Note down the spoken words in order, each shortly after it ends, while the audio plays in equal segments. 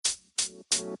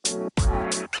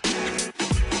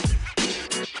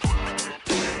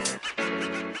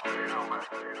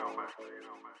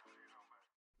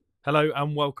Hello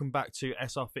and welcome back to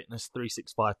SR Fitness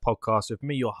 365 podcast with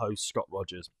me, your host, Scott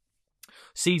Rogers.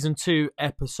 Season 2,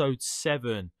 episode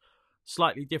 7.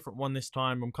 Slightly different one this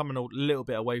time. I'm coming a little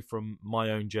bit away from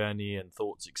my own journey and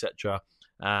thoughts, etc.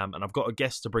 And I've got a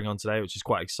guest to bring on today, which is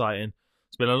quite exciting.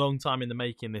 It's been a long time in the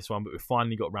making, this one, but we've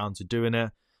finally got around to doing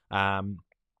it.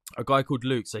 A guy called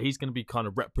Luke, so he's going to be kind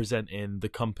of representing the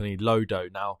company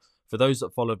Lodo. Now, for those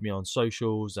that followed me on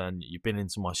socials and you've been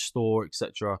into my store,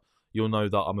 etc., you'll know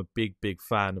that I'm a big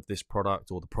fan of this product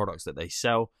or the products that they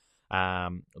sell.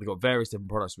 They've got various different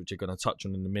products which we're going to touch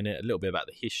on in a minute, a little bit about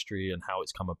the history and how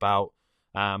it's come about.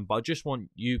 But I just want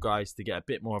you guys to get a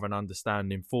bit more of an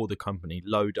understanding for the company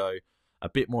Lodo, a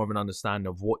bit more of an understanding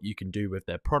of what you can do with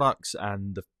their products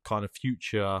and the kind of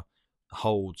future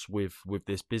holds with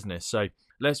this business. So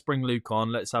let's bring Luke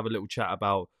on. Let's have a little chat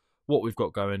about what we've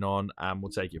got going on and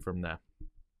we'll take it from there.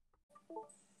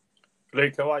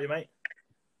 Luke, how are you, mate?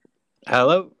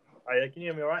 Hello. Hiya, can you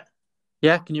hear me all right?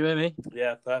 Yeah, can you hear me?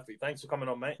 Yeah, perfect. Thanks for coming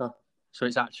on, mate. So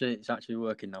it's actually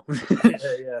working now.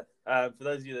 Yeah. For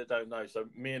those of you that don't know, so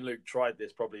me and Luke tried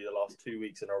this probably the last 2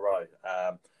 weeks in a row,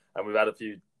 and we've had a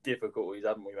few difficulties,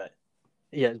 haven't we, mate?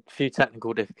 Yeah, a few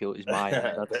technical difficulties, mate.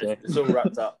 It's all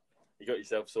wrapped up. You got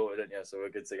yourself sorted, didn't you? So we're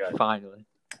good to go. Finally.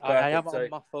 I have it on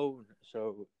my phone,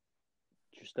 so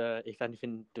just if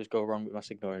anything does go wrong with my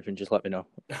signal or anything, just let me know.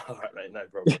 All right, mate, no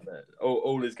problem.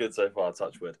 all is good so far,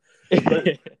 touch wood.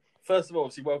 But first of all,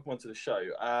 obviously, welcome onto the show.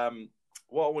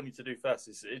 What I want you to do first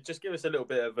is just give us a little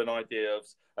bit of an idea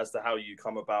as to how you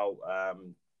come about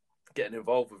getting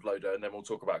involved with Lodo, and then we'll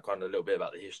talk about kind of a little bit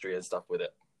about the history and stuff with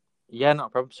it. Yeah, not a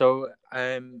problem. So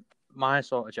my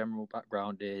sort of general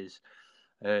background is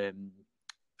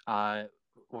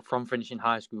from finishing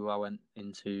high school, I went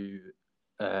into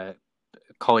a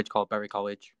college called Bury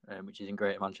College, which is in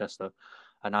Greater Manchester,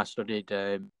 and I studied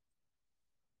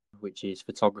which is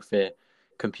photography,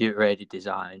 computer-aided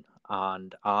design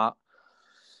and art.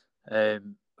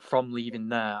 From leaving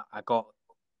there, I got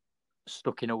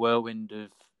stuck in a whirlwind of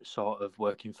sort of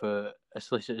working for a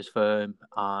solicitor's firm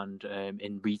and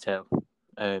in retail.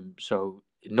 So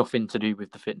nothing to do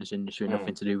with the fitness industry,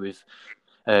 nothing to do with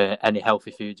any healthy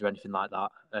foods or anything like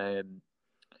that.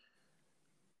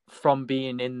 From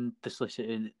being in the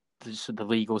solicitor, the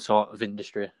legal sort of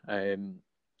industry,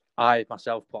 I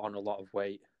myself put on a lot of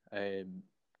weight,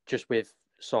 just with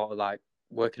sort of like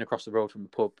working across the road from a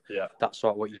pub. Yeah, that's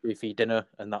sort of what you do for your dinner,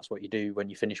 and that's what you do when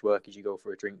you finish work. Is you go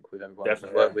for a drink with everyone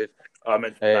definitely. you work with. I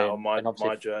mentioned that on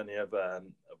my journey of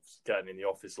getting in the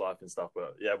office life and stuff.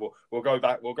 But yeah, we'll go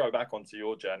back. We'll go back onto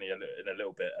your journey in a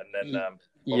little bit, and then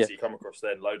obviously you come across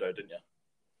then Lodo, didn't you?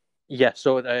 Yeah.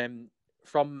 So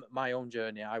from my own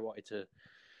journey, I wanted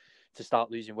to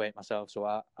start losing weight myself. So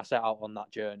I set out on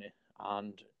that journey,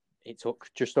 and it took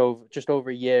just over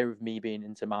a year of me being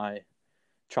into my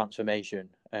transformation.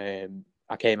 I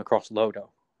came across Lodo.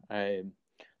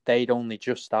 They'd only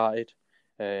just started.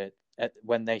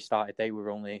 When they started, they were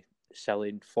only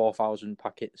selling 4,000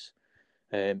 packets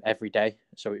every day.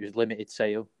 So it was limited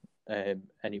sale, and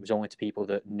it was only to people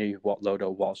that knew what Lodo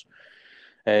was.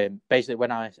 Basically,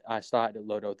 when I started at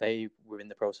Lodo, they were in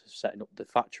the process of setting up the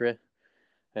factory.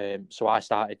 So I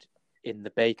started in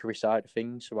the bakery side of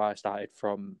things. So I started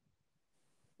from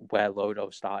where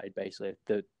Lodo started, basically,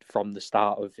 from the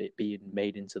start of it being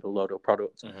made into the Lodo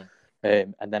product.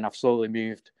 And then I've slowly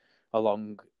moved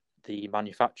along the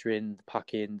manufacturing, the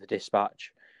packing, the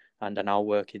dispatch, and I now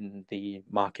work in the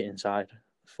marketing side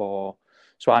so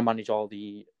I manage all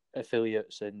the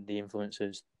affiliates and the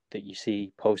influencers that you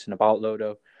see posting about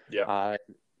Lodo. Yeah. I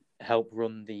help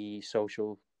run the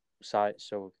social sites,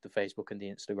 so the Facebook and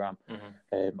the Instagram,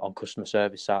 on customer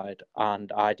service side,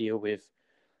 and I deal with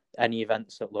any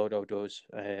events that Lodo does,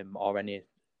 or any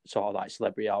sort of like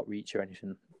celebrity outreach or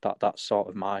anything. That's sort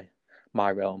of my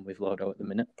realm with Lodo at the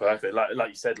minute. Perfect. Like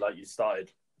you said, like you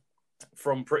started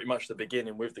from pretty much the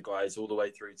beginning with the guys all the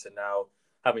way through to now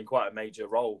having quite a major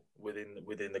role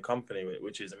within the company,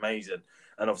 which is amazing.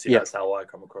 And obviously that's how I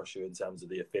come across you in terms of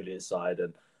the affiliate side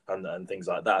and things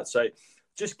like that. So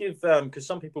just give, because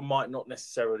some people might not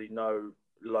necessarily know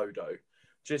Lodo,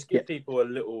 just give people a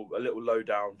little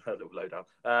lowdown, a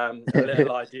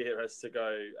little idea as to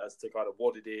kind of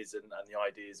what it is and the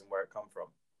ideas and where it come from.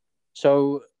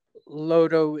 So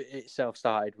Lodo itself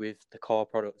started with the core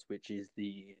product, which is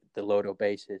the Lodo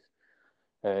bases.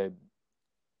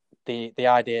 The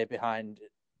idea behind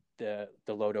the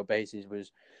Lodo bases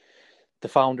was the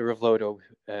founder of Lodo,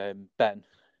 Ben.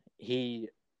 He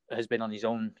has been on his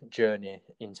own journey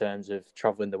in terms of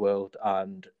traveling the world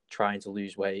and trying to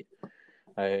lose weight.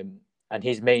 And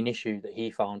his main issue that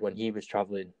he found when he was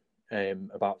traveling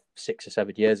about 6 or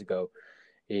 7 years ago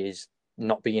is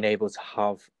not being able to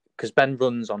have, because Ben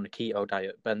runs on the keto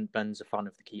diet. Ben's a fan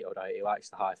of the keto diet. He likes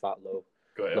the high fat, low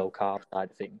carb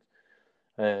side of things.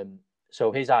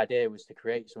 So his idea was to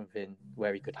create something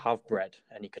where he could have bread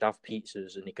and he could have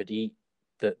pizzas and he could eat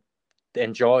that,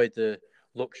 enjoy the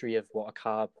luxury of what a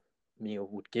carb meal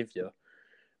would give you,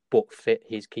 but fit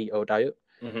his keto diet.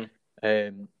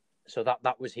 Mm-hmm. So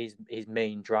that was his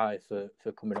main drive for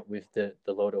coming up with the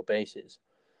Lodo bases.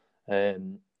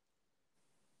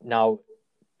 Now,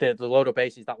 the Lodo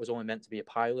bases, that was only meant to be a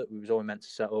pilot. We was only meant to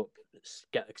set up,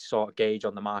 get a sort of gauge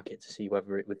on the market to see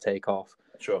whether it would take off.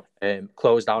 Sure.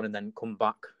 Close down and then come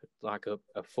back like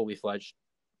a fully fledged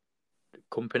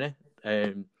company,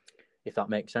 if that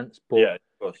makes sense. But yeah,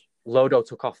 of course. Lodo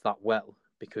took off that well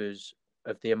because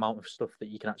of the amount of stuff that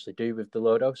you can actually do with the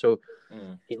Lodo. So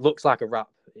it looks like a wrap.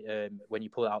 When you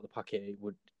pull it out of the packet,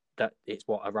 it's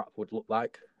what a wrap would look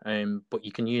like. But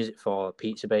you can use it for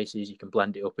pizza bases. You can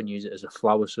blend it up and use it as a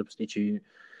flour substitute.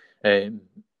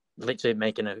 Literally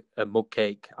making a mug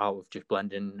cake out of just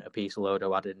blending a piece of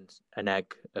Lodo, adding an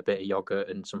egg, a bit of yogurt,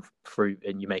 and some fruit,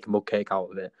 and you make a mug cake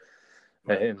out of it.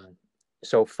 Right.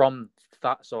 So from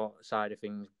that sort of side of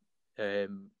things,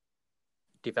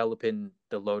 developing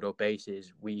the Lodo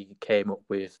bases, we came up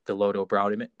with the Lodo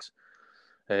brownie mix.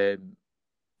 And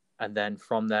then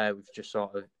from there, we've just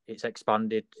it's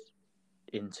expanded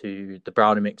into the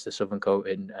brownie mix, the southern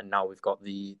coating, and now we've got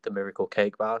the miracle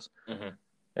cake bars.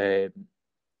 Mm-hmm.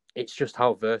 It's just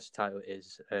how versatile it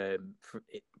is.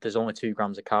 There's only 2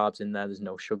 grams of carbs in there. There's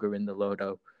no sugar in the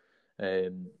Lodo.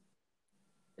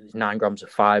 There's 9 grams of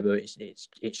fiber. It's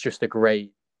just a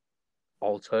great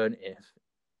alternative.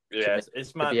 Yeah,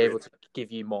 it's mad, to be able to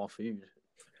give you more food.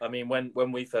 I mean,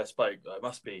 when we first spoke, it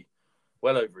must be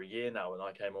well over a year now when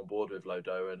I came on board with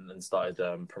Lodo and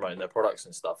started promoting their products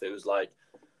and stuff. It was like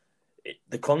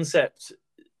the concept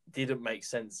didn't make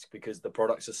sense because the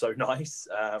products are so nice.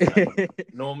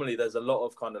 Normally, there's a lot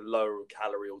of kind of lower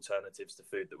calorie alternatives to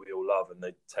food that we all love, and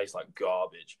they taste like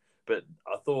garbage. But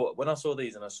I thought when I saw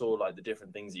these and I saw like the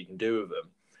different things that you can do with them,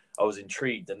 I was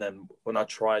intrigued. And then when I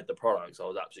tried the products, I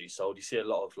was absolutely sold. You see a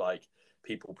lot of like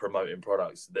people promoting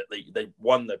products that they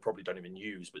one, they probably don't even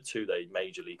use, but 2, they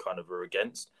majorly kind of are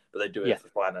against, but they do it for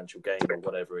financial gain or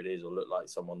whatever it is, or look like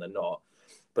someone they're not.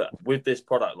 But with this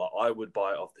product, like I would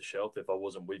buy it off the shelf if I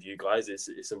wasn't with you guys.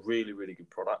 It's a really, really good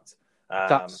product.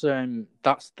 That's the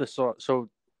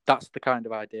kind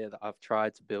of idea that I've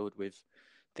tried to build with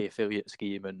the affiliate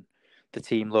scheme and the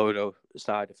Team Lodo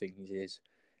side of things. Is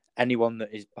anyone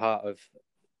that is part of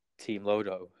Team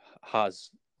Lodo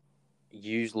has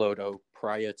used Lodo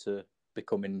prior to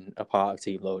becoming a part of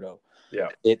Team Lodo. Yeah,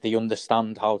 they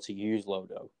understand how to use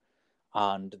Lodo,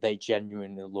 and they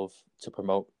genuinely love to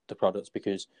promote the products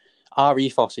because our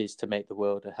ethos is to make the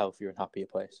world a healthier and happier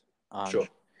place. And sure.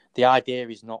 The idea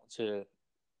is not to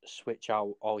switch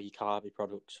out all your carby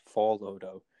products for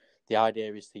Lodo. The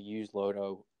idea is to use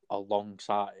Lodo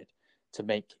alongside to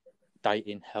make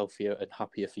dieting healthier and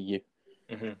happier for you.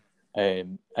 Mm-hmm.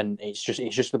 And it's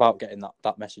just about getting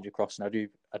that message across. And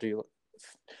I do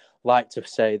like to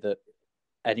say that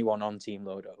anyone on Team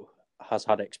Lodo has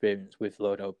had experience with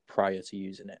Lodo prior to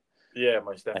using it. Yeah,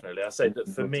 most definitely. I say that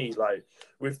for me, like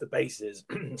with the bases,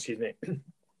 excuse me,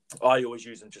 I always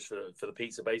use them just for the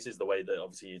pizza bases, the way that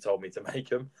obviously you told me to make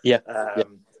them. Yeah.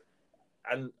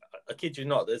 And I kid you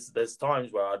not, there's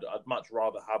times where I'd much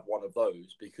rather have one of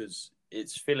those because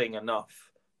it's filling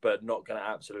enough, but not going to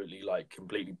absolutely like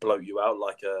completely bloat you out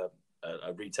like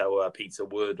a retail pizza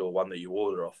would, or one that you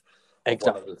order off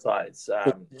one of the sites.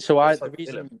 The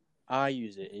reason I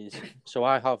use it is so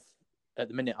I have at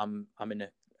the minute I'm in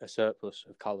a surplus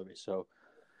of calories, so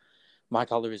my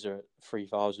calories are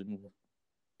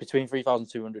between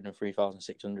 3,200 and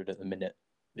 3,600 at the minute.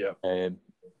 Yeah.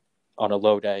 On a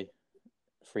low day,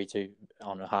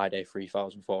 on a high day,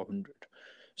 3,400.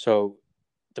 So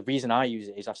the reason I use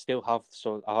it is I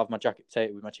have my jacket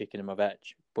potato with my chicken and my veg,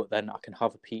 but then I can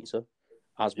have a pizza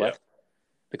as well.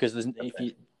 Because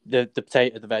the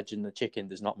potato, the veg, and the chicken,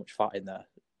 there's not much fat in there.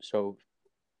 So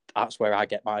that's where I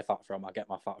get my fat from. I get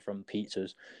my fat from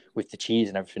pizzas with the cheese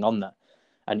and everything on there.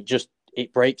 And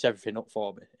it breaks everything up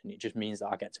for me. And it just means that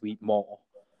I get to eat more.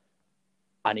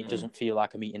 And it doesn't feel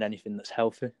like I'm eating anything that's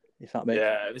healthy, if that makes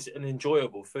sense. Yeah, it's an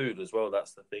enjoyable food as well.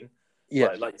 That's the thing.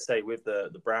 Yeah. Like you say, with the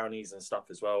brownies and stuff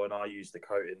as well, and I use the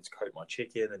coating to coat my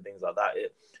chicken and things like that.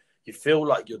 You feel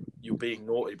like you're being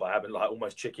naughty by having like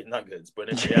almost chicken nuggets, but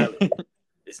in reality,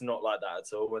 it's not like that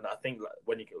at all. And I think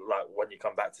when you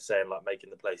come back to saying like making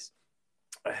the place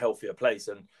a healthier place,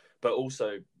 but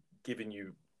also giving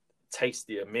you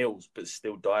tastier meals, but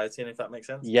still dieting, if that makes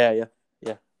sense. Yeah.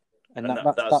 And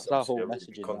that's our whole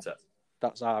message. Concept.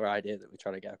 That's our idea that we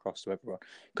try to get across to everyone,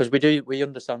 because we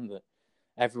understand that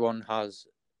everyone has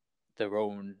their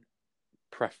own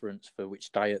preference for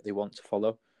which diet they want to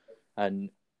follow, and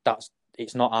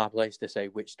it's not our place to say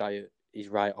which diet is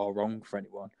right or wrong for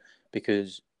anyone,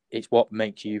 because it's what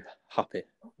makes you happy.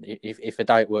 If a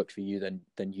diet works for you,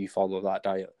 then you follow that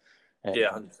diet.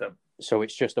 100%. So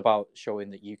it's just about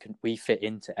showing that we fit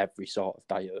into every sort of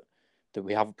diet, that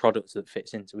we have a product that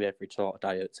fits into every sort of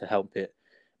diet to help it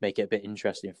make it a bit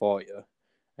interesting for you.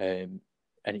 And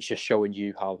it's just showing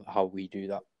you how we do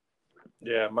that.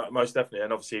 Yeah, most definitely.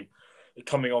 And obviously,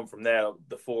 coming on from there,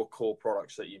 the 4 core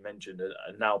products that you mentioned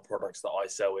are now products that I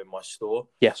sell in my store.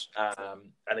 Yes.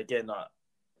 And again,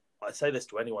 I say this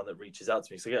to anyone that reaches out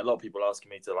to me. So I get a lot of people asking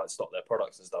me to like stock their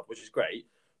products and stuff, which is great.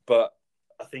 But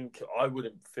I think I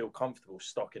wouldn't feel comfortable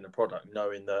stocking a product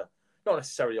knowing that not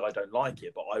necessarily I don't like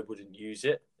it, but I wouldn't use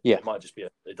it. Yeah. It might just be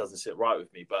it doesn't sit right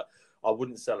with me. But I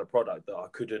wouldn't sell a product that I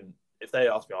couldn't. If they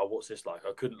asked me, "Oh, what's this like?"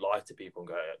 I couldn't lie to people and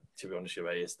go, "To be honest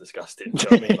with you, it's disgusting." Do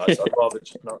you know what I mean? Like, so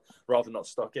I'd rather not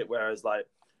stock it. Whereas, like,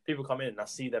 people come in and I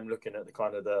see them looking at the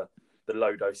kind of the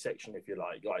low dose section, if you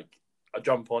like I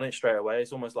jump on it straight away.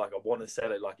 It's almost like I want to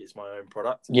sell it like it's my own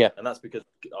product. Yeah, and that's because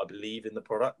I believe in the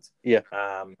product. Yeah,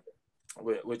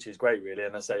 which is great, really.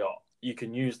 And I say, you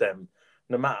can use them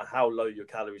no matter how low your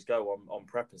calories go on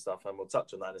prep and stuff, and we'll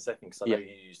touch on that in a second, because I know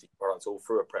you use these products all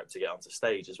through a prep to get onto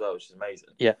stage as well, which is amazing.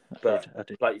 Yeah, but I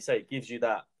did. Like you say, it gives you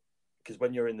that, because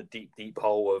when you're in the deep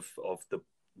hole of the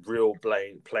real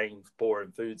plain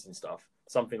boring foods and stuff,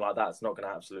 something like that's not going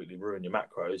to absolutely ruin your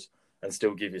macros and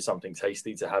still give you something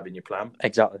tasty to have in your plan.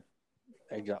 Exactly.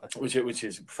 Which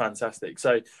is fantastic.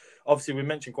 So obviously we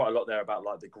mentioned quite a lot there about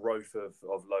like the growth of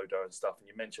Lodo and stuff, and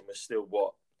you mentioned we're still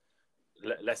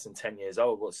less than 10 years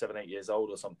old, 7-8 years old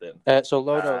or something. So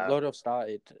Lodo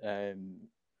started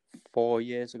 4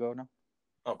 years ago now.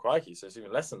 Oh crikey, so it's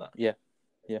even less than that. Yeah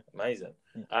Amazing.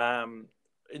 Yeah.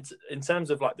 In terms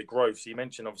of like the growth, so you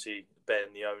mentioned obviously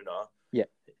Ben, the owner,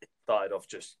 started off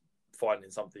just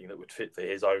finding something that would fit for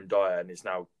his own diet, and is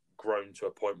now grown to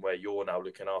a point where you're now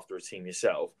looking after a team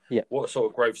yourself. Yeah. What sort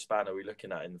of growth span are we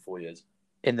looking at in the 4 years?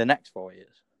 In the next 4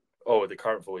 years? Oh, the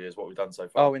current 4 years, what we've done so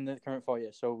far? Oh, in the current 4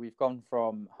 years. So we've gone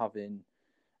from having,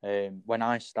 when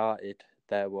I started,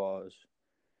 there was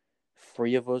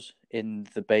 3 of us in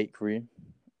the bake room,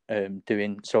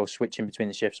 switching between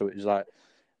the shifts. So it was like,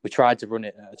 we tried to run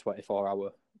it at a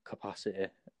 24-hour capacity.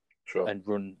 Sure. And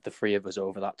run the 3 of us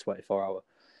over that 24-hour.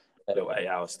 Little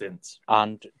 8-hour stints.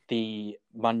 And the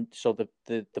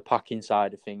packing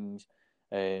side of things,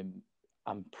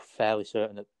 I'm fairly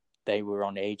certain that they were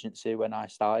on agency when I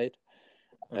started.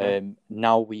 Mm-hmm.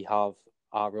 Now we have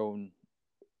our own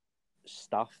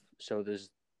staff, so there's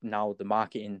now the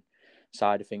marketing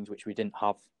side of things, which we didn't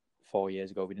have 4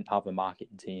 years ago. We didn't have a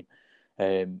marketing team.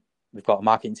 We've got a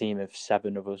marketing team of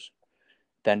 7 of us.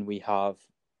 Then we have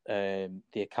the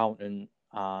accountant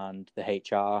and the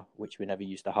HR, which we never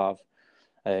used to have.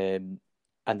 And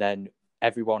then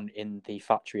everyone in the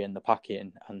factory and the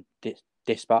packing and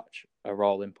dispatch are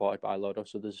all employed by Lodo.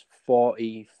 So there's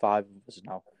 45 of us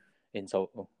now in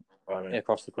total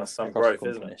across the company.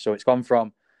 Isn't it? So it's gone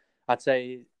from, I'd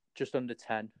say, just under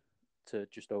 10 to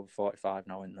just over 45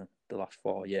 now in the last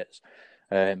 4 years.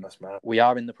 That's mad. We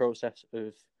are in the process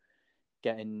of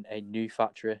getting a new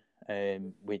factory.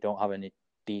 We don't have any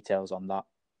details on that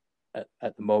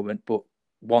at the moment, but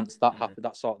once that happens,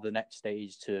 that's sort of the next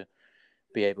stage to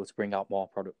be able to bring out more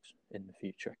products in the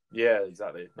future. Yeah,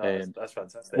 exactly. No, that's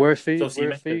fantastic. We're a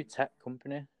food tech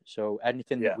company, so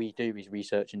anything that we do is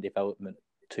research and development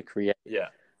to create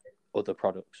other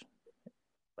products.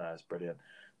 That's brilliant.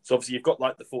 So obviously you've got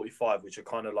like the 45, which are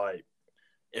kind of like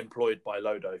employed by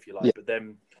Lodo, if you like, but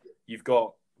then you've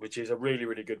got, which is a really,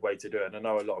 really good way to do it. And I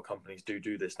know a lot of companies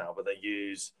do this now, but they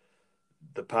use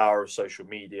the power of social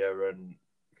media, and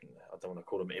I don't want to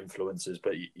call them influencers,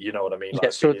 but you know what I mean.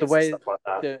 Like so the way like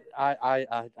that.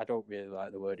 I don't really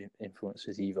like the word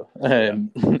influencers either.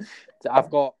 I've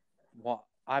got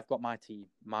my team,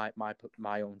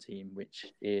 my own team, which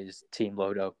is Team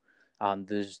Lodo, and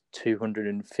there's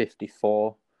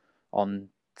 254 on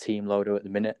Team Lodo at the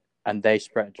minute, and they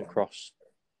spread across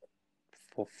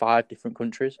 5 different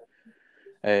countries.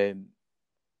 And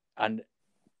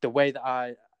the way that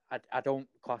I don't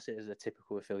class it as a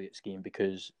typical affiliate scheme,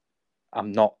 because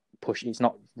I'm not pushing. It's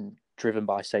not driven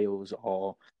by sales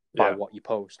or by what you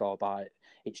post or by.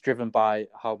 it's driven by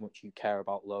how much you care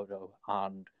about Lodo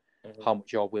and how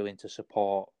much you're willing to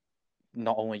support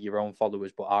not only your own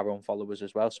followers but our own followers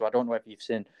as well. So I don't know if you've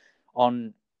seen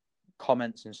on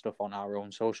comments and stuff on our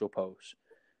own social posts,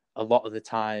 a lot of the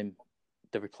time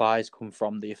the replies come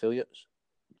from the affiliates,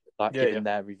 like giving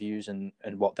their reviews and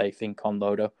what they think on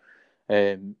Lodo.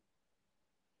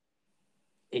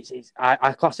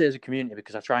 I class it as a community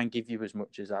because I try and give you as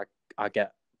much as I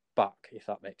get back, if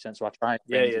that makes sense. So I try and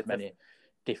bring as many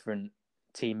different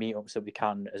team meetups that we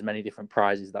can, as many different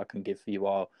prizes that I can give for you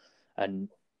all. And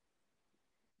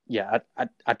I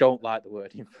don't like the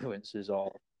word influencers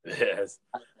or it's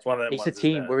one of them. It's a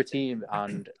team. We're a team,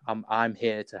 and I'm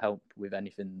here to help with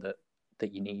anything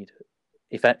that you need.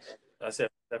 That's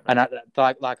it. Definitely.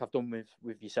 And like I've done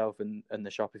with yourself and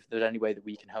the shop, if there's any way that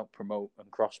we can help promote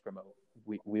and cross promote,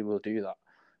 we will do that.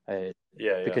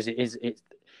 Because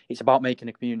it's about making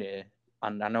a community,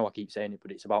 and I know I keep saying it,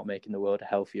 but it's about making the world a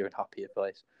healthier and happier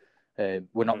place.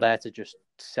 We're not there to just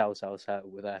sell.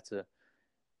 We're there to,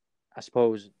 I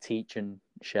suppose, teach and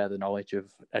share the knowledge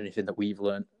of anything that we've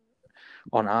learned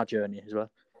on our journey as well.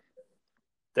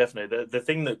 Definitely. The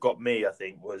thing that got me, I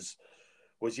think, was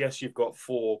yes, you've got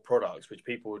 4 products, which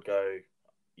people would go,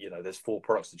 there's 4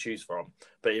 products to choose from.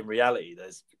 But in reality,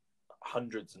 there's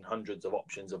hundreds and hundreds of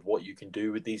options of what you can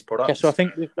do with these products. Yeah, so I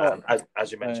think we've got,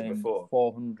 as you mentioned before,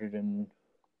 400 and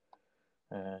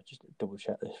just double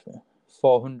check this,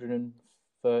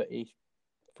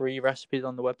 433 recipes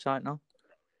on the website now.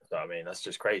 So, I mean, that's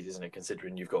just crazy, isn't it?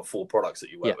 Considering you've got 4 products that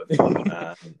you work with.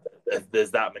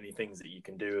 There's that many things that you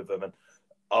can do with them. And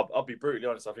I'll be brutally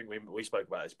honest. I think we spoke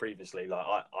about this previously. Like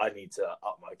I need to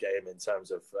up my game in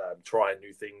terms of trying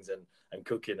new things and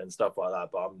cooking and stuff like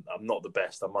that. But I'm not the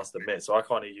best, I must admit. So I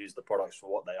kind of use the products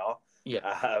for what they are.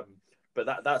 Yeah.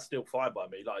 But that's still fine by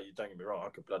me. Like, you don't get me wrong, I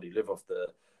could bloody live off the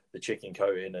chicken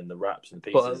coating and the wraps and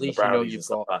pieces. But at least and the you know you've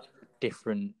got like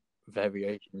different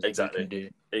variations. Exactly. You can do.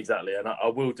 Exactly. And I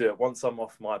will do it once I'm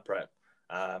off my prep,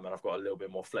 and I've got a little bit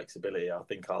more flexibility. I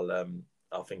think I'll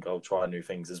try new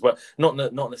things as well.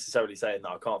 Not necessarily saying that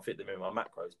I can't fit them in my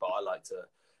macros, but I like to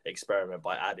experiment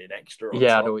by adding extra on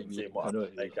top and seeing what I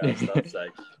can make out of stuff. So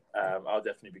I'll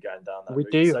definitely be going down that route. We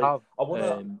do so have I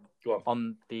wanna, go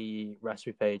on the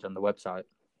recipe page on the website.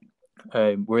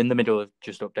 We're in the middle of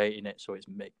just updating it, so it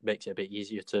makes it a bit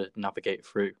easier to navigate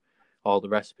through all the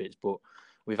recipes. But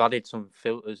we've added some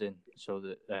filters in so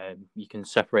that you can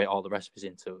separate all the recipes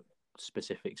into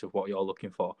specifics of what you're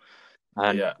looking for.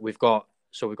 And we've got,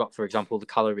 for example, the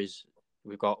calories.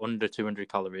 We've got under 200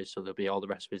 calories, so there'll be all the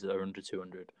recipes that are under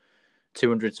 200,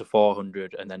 200 to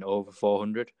 400, and then over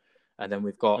 400. And then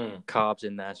we've got carbs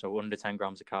in there, so under 10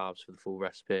 grams of carbs for the full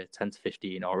recipe, 10 to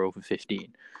 15 or over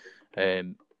 15.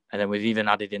 And then we've even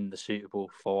added in the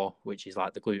suitable for, which is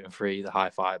like the gluten-free, the high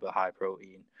fiber, high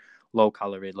protein, low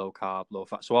calorie, low carb, low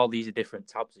fat. So all these are different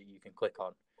tabs that you can click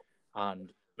on,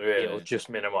 and it'll just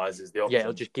minimizes the options. Yeah,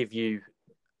 it'll just give you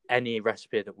any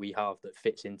recipe that we have that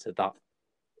fits into that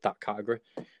category.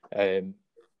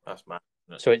 That's mad.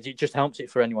 So it just helps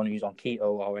it for anyone who's on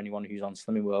keto or anyone who's on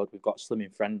Slimming World. We've got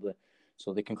Slimming Friendly,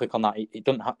 so they can click on that. It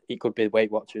doesn't have. It could be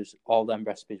Weight Watchers. All them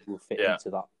recipes will fit into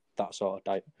that sort of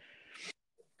diet.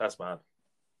 That's mad.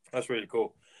 That's really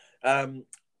cool. I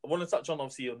want to touch on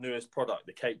obviously your newest product,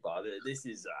 the cake bar. This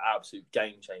is an absolute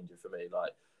game changer for me.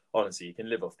 Like, honestly, you can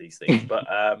live off these things. But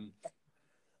I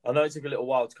know it took a little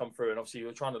while to come through, and obviously you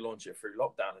were trying to launch it through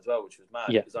lockdown as well, which was mad.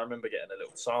 Because I remember getting a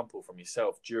little sample from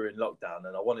yourself during lockdown,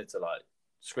 and I wanted to like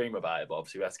scream about it, but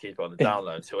obviously we had to keep it on the down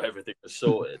low until everything was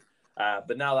sorted.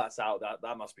 But now that's out,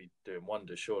 that must be doing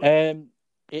wonders, surely.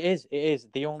 It is.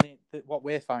 What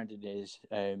we're finding is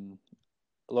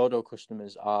Lodo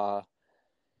customers are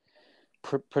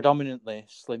predominantly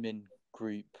slimming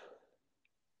group.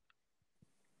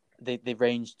 They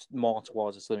ranged more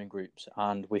towards the slimming groups,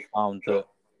 and we found that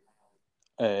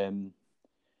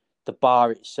the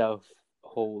bar itself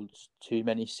holds too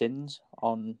many sins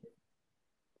on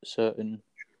certain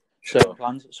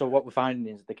plans. So what we're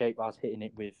finding is the cake bar's hitting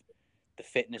it with the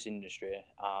fitness industry,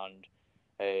 and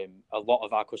a lot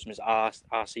of our customers are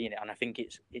seeing it. And I think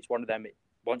it's one of them.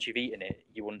 Once you've eaten it,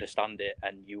 you understand it,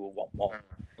 and you will want more.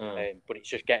 But it's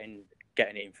just getting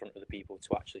it in front of the people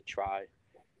to actually try.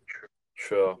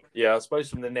 Sure. Yeah, I suppose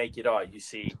from the naked eye, you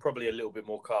see probably a little bit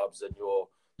more carbs than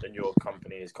your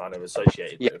company is kind of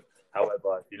associated with.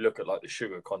 However, if you look at like the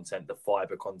sugar content, the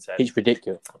fiber content, it's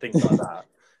ridiculous. Things like that,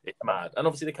 it's mad. And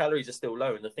obviously the calories are still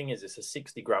low. And the thing is, it's a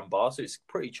 60-gram bar, so it's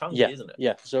pretty chunky, isn't it?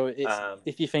 Yeah. So it's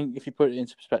if you put it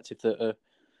into perspective, that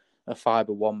a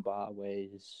fiber one bar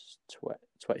weighs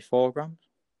 24 grams.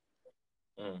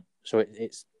 So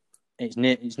it's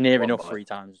near enough bar. 3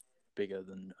 times bigger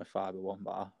than a Fibre One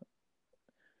bar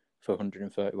for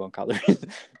 131 calories.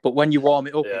 But when you warm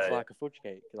it up, it's like a fudge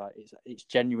cake. Like it's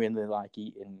genuinely like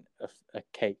eating a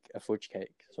cake, a fudge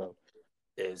cake. So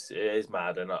it is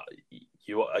mad, and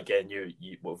you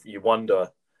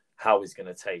wonder how it's going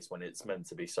to taste when it's meant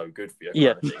to be so good for you.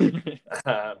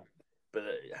 Yeah. But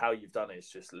how you've done it is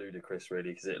just ludicrous,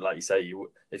 really, because like you say,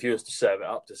 if you was to serve it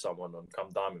up to someone and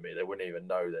come dine with me, they wouldn't even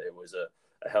know that it was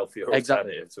a healthier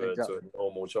alternative to a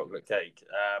normal chocolate cake.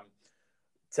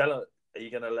 Tell her, are you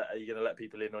gonna let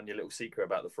people in on your little secret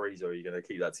about the freezer, or are you gonna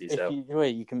keep that to yourself?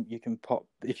 You can pop,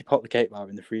 if you pop the cake bar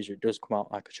in the freezer, it does come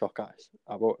out like a choc ice.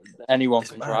 Anyone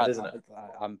can try that.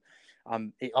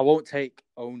 I won't take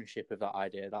ownership of that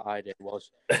idea. That idea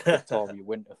was Victoria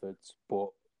Winterford's, but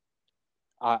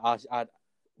I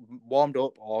warmed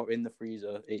up or in the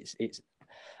freezer. It's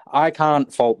I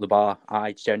can't fault the bar.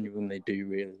 I genuinely do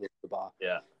really love the bar.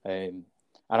 Yeah. And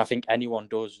I think anyone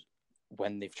does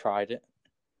when they've tried it.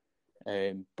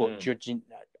 But judging,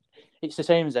 it's the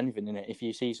same as anything, isn't it? If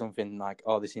you see something like,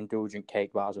 oh, this indulgent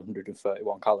cake bar is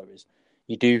 131 calories,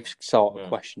 you do sort of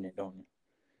question it, don't you?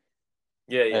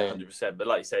 Yeah, 100%. But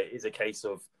like you say, it is a case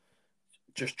of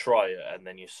just try it and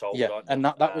then you're sold. Yeah, and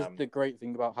that was the great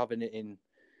thing about having it in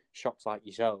shops like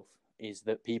yourself, is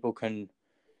that people can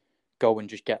go and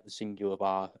just get the singular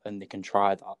bar and they can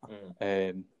try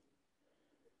that.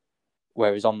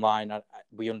 Whereas online,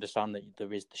 we understand that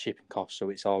there is the shipping cost, so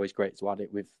it's always great to add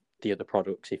it with the other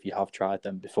products if you have tried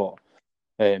them before.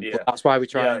 But that's why we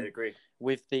try. Yeah, I agree.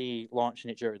 With the launching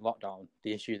it during lockdown,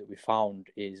 the issue that we found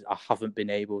is I haven't been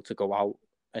able to go out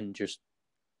and just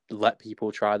let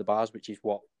people try the bars, which is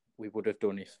what we would have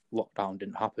done if lockdown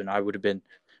didn't happen. I would have been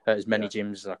at as many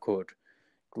gyms as I could,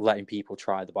 letting people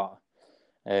try the bar,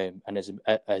 and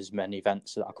as many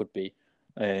events that I could be.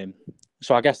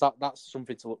 So I guess that's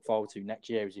something to look forward to next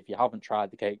year. Is if you haven't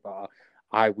tried the cake bar,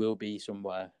 I will be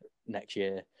somewhere next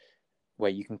year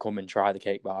where you can come and try the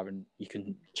cake bar and you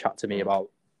can chat to me about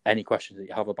any questions that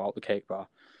you have about the cake bar.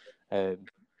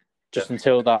 Just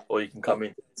until that, or you can come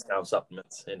in discount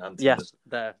supplements in Huntingdon. Yes,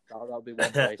 that'll be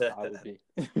one place that I would be.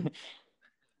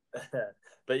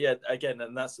 But yeah, again,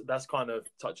 and that's kind of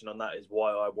touching on that is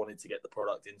why I wanted to get the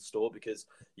product in store, because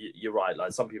you're right.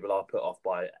 Like some people are put off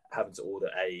by having to order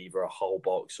either a whole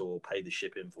box or pay the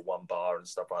shipping for one bar and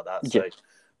stuff like that. So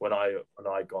when I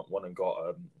got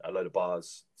a load of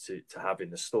bars to have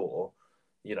in the store,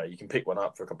 you can pick one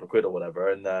up for a couple of quid or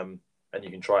whatever, and you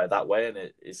can try it that way, and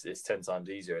it's 10 times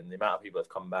easier. And the amount of people that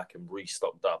have come back and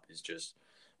restocked up is just,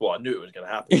 well, I knew it was going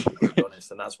to happen, to be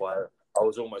honest, and that's why I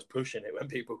was almost pushing it when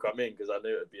people come in, because I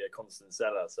knew it would be a constant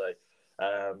seller. So,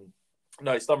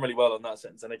 no, it's done really well in that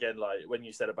sense. And again, like when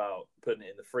you said about putting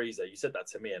it in the freezer, you said that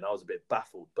to me, and I was a bit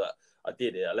baffled, but I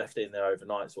did it. I left it in there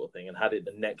overnight, sort of thing, and had it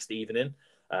the next evening.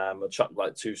 I chucked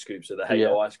like 2 scoops of the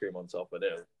Halo ice cream on top, and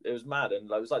it was mad, and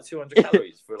it was like 200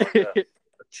 calories for like a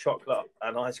chocolate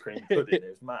and ice cream pudding. It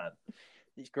was mad.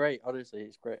 It's great, honestly.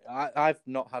 It's great. I've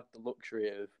not had the luxury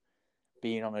of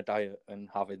being on a diet and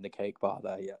having the cake bar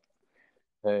there yet.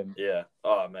 Yeah.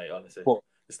 Oh, mate, honestly.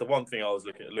 It's the one thing I was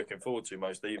looking forward to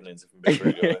most evenings, if I'm being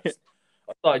really honest.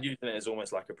 I started using it as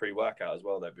almost like a pre-workout as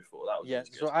well, though, before. That was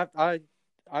so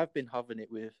I've been having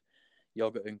it with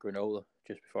yogurt and granola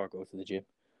just before I go to the gym.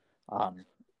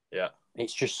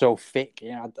 It's just so thick.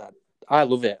 Yeah, I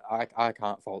love it. I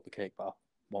can't fault the cake bar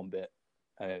one bit.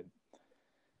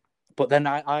 But then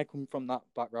I come from that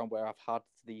background where I've had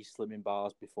these slimming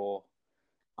bars before,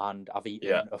 and I've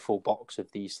eaten a full box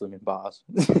of these slimming bars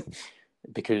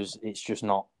because it's just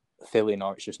not filling,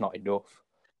 or it's just not enough.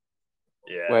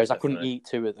 Yeah. Whereas definitely. I couldn't eat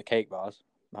 2 of the cake bars.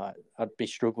 I'd be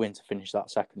struggling to finish that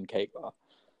second cake bar.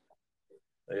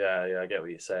 Yeah, I get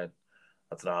what you're saying.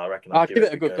 I don't know. I reckon I'd give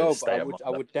it a good go, but I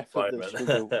would definitely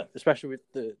struggle, especially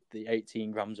with the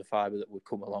 18 grams of fibre that would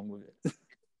come along with it.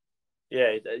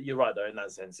 Yeah, you're right though. In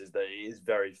that sense, is that it is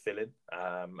very filling,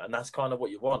 and that's kind of what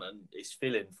you want, and it's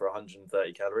filling for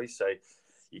 130 calories. So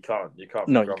you can't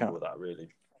grumble with that, really.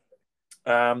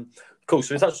 Cool.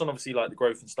 So we touched on obviously like the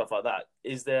growth and stuff like that.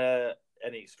 Is there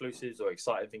any exclusives or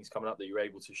exciting things coming up that you're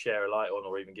able to share a light on,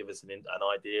 or even give us an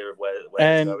idea of where it's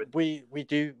going? We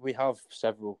do. We have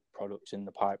several products in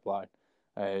the pipeline.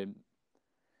 The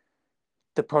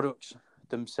products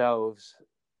themselves,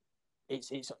 it's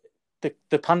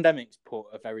the pandemic's put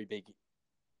a very big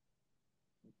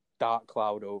dark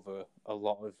cloud over a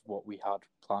lot of what we had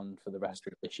planned for the rest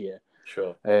of this year.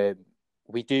 Sure.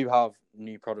 We do have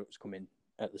new products coming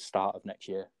at the start of next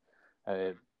year.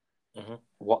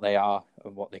 What they are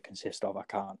and what they consist of, I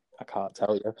can't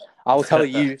tell you. I'll tell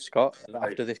you, Scott,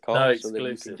 after this call, so that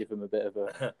you can give them a bit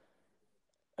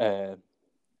of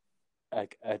I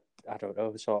don't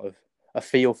know, sort of a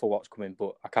feel for what's coming,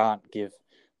 but I can't give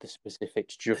the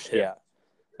specifics just yet.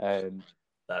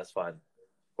 That's fine.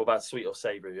 What about sweet or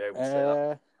savoury? Are you able to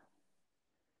say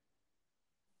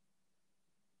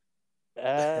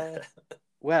that?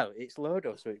 Well, it's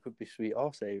Lodo, so it could be sweet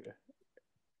or savoury.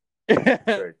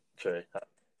 True.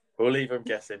 We'll leave them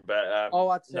guessing, but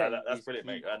I'd say that's brilliant,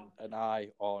 mate. And an eye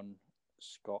on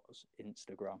Scott's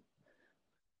Instagram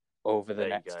over the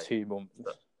next 2 months,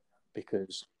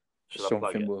 because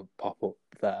something will pop up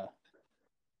there.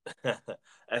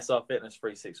 SR Fitness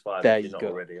 365. There if you're you not go.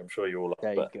 Already, I'm sure you all are.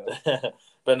 There you go.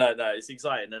 But no, it's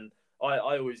exciting, and I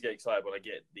always get excited when I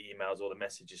get the emails or the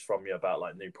messages from you about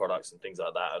like new products and things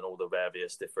like that, and all the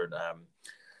various different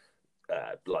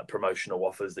like promotional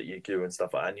offers that you do and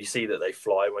stuff like that. And you see that they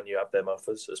fly when you have them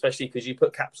offers, especially because you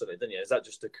put caps on it, didn't you? Is that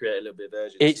just to create a little bit of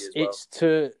urgency as well? It's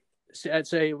to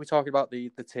say we're talking about the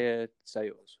tier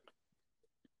sales.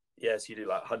 Yes, you do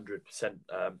like 100%. 100%,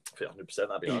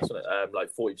 that'd be nice, wouldn't it? Like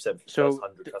 40% for so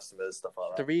 100 customers, stuff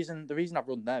like that. The reason I've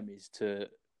run them is to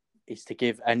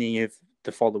give any of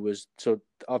the followers. So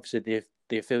obviously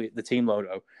the affiliate, the Team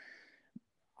Lodo.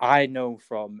 I know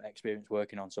from experience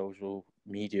working on social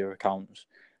media accounts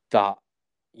that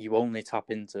you only tap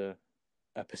into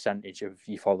a percentage of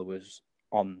your followers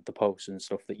on the posts and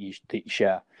stuff that you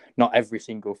share. Not every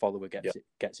single follower gets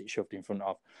it shoved in front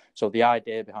of. So the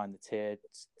idea behind the tiered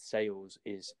sales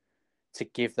is to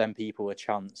give them people a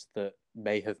chance that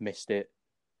may have missed it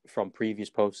from previous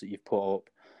posts that you've put up,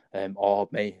 or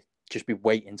may just be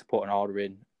waiting to put an order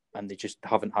in and they just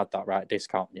haven't had that right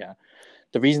discount yet.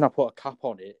 The reason I put a cap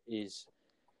on it is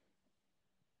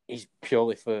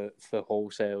purely for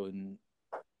wholesale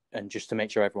and just to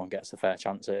make sure everyone gets a fair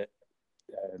chance at it.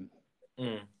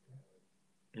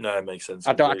 No, it makes sense.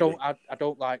 I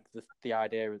don't like the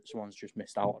idea that someone's just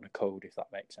missed out on a code, if that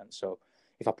makes sense. So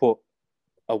if I put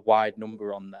a wide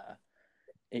number on there,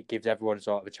 it gives everyone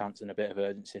sort of a chance and a bit of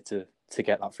urgency to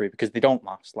get that through, because they don't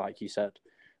last, like you said.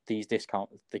 These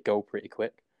discounts, they go pretty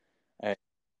quick.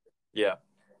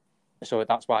 So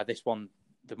that's why this one,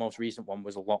 the most recent one,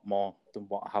 was a lot more than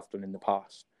what I have done in the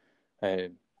past. We're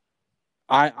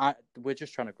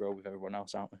just trying to grow with everyone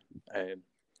else, aren't we?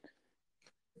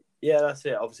 Yeah, that's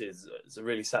it. Obviously, it's a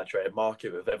really saturated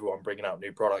market with everyone bringing out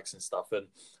new products and stuff. And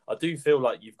I do feel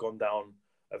like you've gone down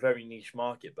a very niche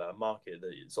market, but a market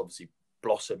that is obviously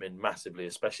blossoming massively,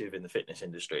 especially within the fitness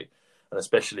industry, and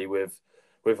especially with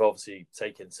obviously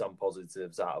taking some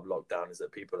positives out of lockdown, is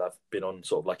that people have been on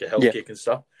sort of like a health kick and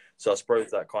stuff. So I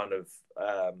suppose that kind of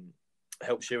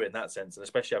helps you in that sense, and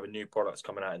especially having new products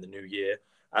coming out in the new year,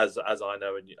 as I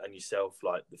know and yourself,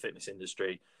 like the fitness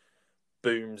industry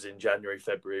booms in January,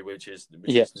 February, which is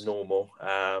normal.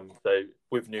 So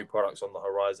with new products on the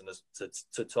horizon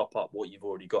to top up what you've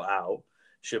already got out,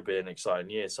 should be an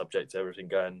exciting year, subject to everything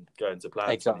going to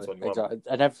plan. Exactly.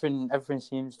 And everything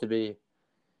seems to be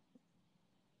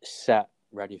set,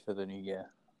 ready for the new year.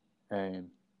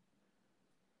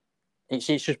 It's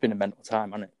just been a mental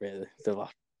time, hasn't it? Really, the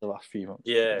last few months.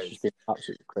 Yeah, it's just been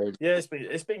absolutely crazy. Yeah,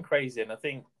 it's been crazy, and I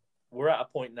think we're at a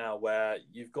point now where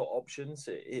you've got options.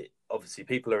 Obviously,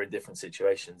 people are in different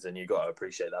situations, and you've got to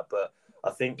appreciate that. But I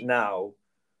think now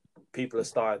people are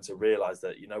starting to realise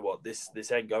that, you know what, this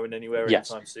ain't going anywhere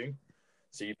anytime soon.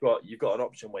 So you've got an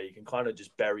option where you can kind of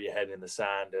just bury your head in the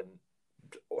sand and,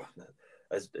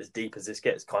 as deep as this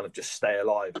gets, kind of just stay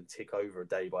alive and tick over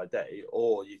day by day,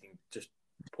 or you can just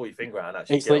pull your finger out and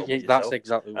actually that's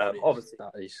exactly what obviously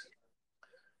that is.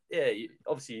 Yeah,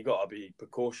 obviously you got to be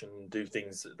precautioned and do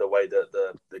things the way that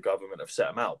the government have set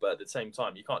them out, but at the same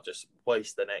time you can't just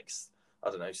waste the next, I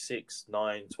don't know, 6,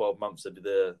 9, 12 months of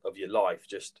your life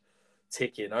just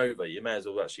ticking over. You may as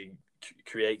well actually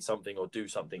create something or do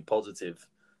something positive,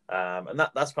 and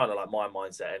that's kind of like my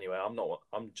mindset anyway.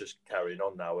 I'm just carrying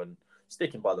on now and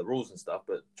sticking by the rules and stuff,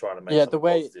 but trying to make the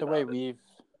way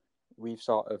we've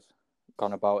sort of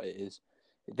gone about it is,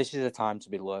 this is a time to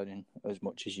be learning as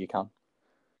much as you can.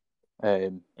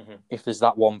 If there's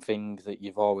that one thing that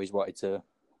you've always wanted to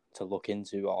look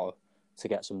into or to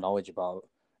get some knowledge about,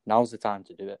 now's the time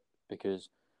to do it, because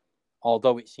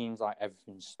although it seems like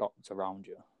everything's stopped around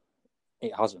you,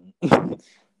 it hasn't.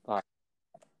 The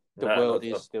world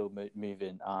is still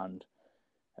moving, and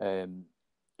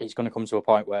it's going to come to a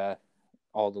point where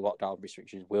all the lockdown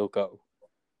restrictions will go,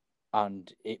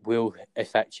 and it will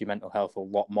affect your mental health a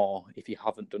lot more if you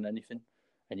haven't done anything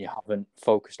and you haven't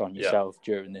focused on yourself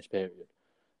during this period.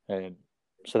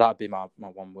 So that'd be my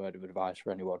one word of advice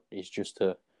for anyone, is just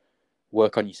to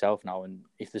work on yourself now. And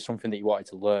if there's something that you wanted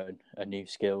to learn, a new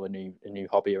skill, a new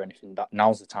hobby or anything, that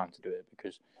now's the time to do it,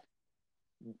 because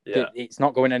It's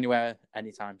not going anywhere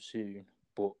anytime soon,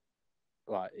 but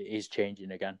like it is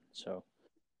changing again. So,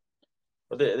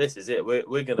 well, this is it. We're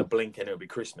going to blink and it'll be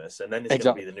Christmas, and then it's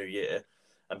going to be the new year.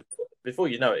 And before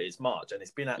you know it, it's March, and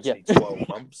it's been actually 12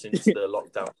 months since the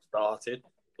lockdown started.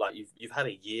 Like you've had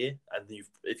a year, and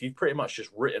if you've pretty much just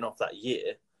written off that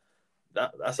year,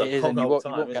 that's a long old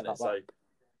time, isn't it? So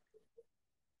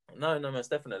no, most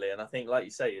definitely. And I think, like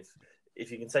you say, if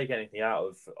you can take anything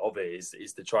out of it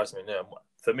is to try something new. And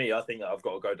for me, I think that I've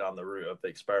got to go down the route of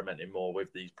experimenting more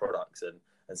with these products and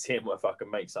seeing if I can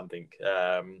make something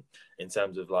in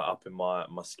terms of like upping my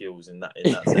skills in that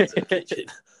sense of the kitchen.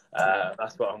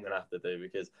 That's what I'm going to have to do,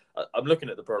 because I'm looking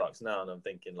at the products now and I'm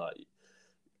thinking like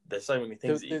there's so many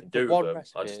things that you can do with them.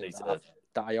 I just need to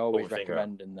that I always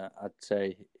recommend, and that I'd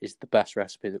say is the best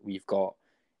recipe that we've got,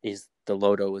 is the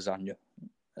Lodo lasagna.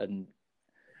 And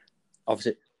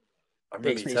obviously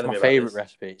it's my favourite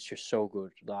recipe. It's just so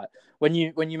good. Like when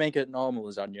you make a normal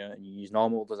lasagna and you use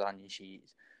normal lasagna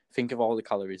sheets, think of all the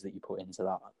calories that you put into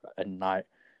that, and like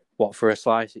what for a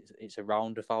slice it's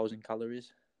around 1,000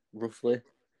 calories roughly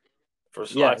for a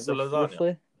slice of lasagna.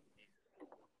 Roughly.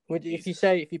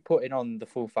 If you put in on the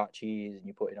full fat cheese and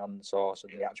you put in on the sauce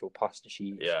and the actual pasta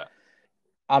sheets,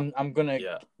 I'm gonna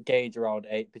gauge around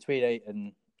between 8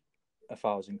 and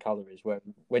 1,000 calories. Where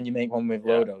when you make one with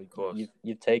Lodo,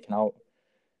 you've taken out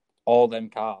all them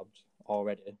carbs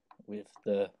already with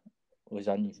the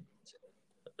lasagna.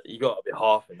 You got to be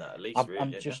half in that at least.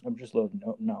 I'm just loading it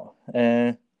up now.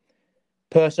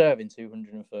 Per serving,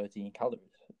 213 calories.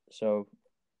 So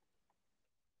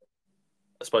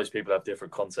I suppose people have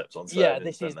different concepts on servings.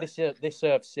 Yeah, this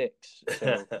serves 6.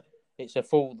 So it's a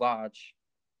full large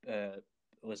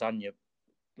lasagna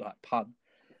like pan.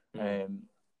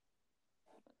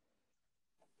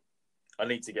 I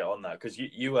need to get on that, because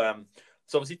you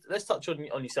so obviously let's touch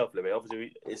on yourself a little bit.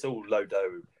 Obviously it's all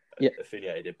Lodo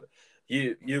affiliated, but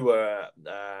you were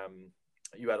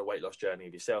you had a weight loss journey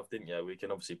of yourself, didn't you? We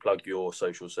can obviously plug your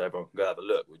socials so everyone can go have a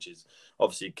look, which is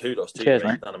obviously kudos to you.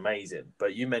 You've done amazing.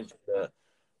 But you mentioned that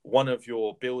one of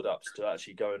your build-ups to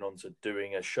actually going on to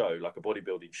doing a show, like a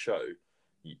bodybuilding show,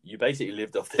 you basically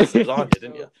lived off this lasagna,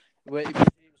 didn't you? Well, it was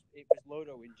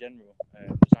Lodo in general.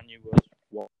 Lasagna was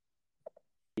what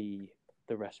the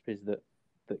recipes that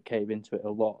came into it a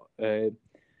lot. There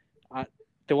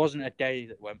wasn't a day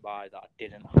that went by that I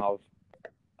didn't have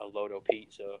a Lodo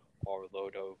pizza or a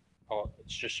Lodo, or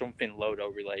it's just something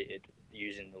Lodo related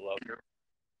using the Lodo.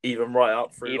 Even right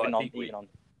up through even like peak week.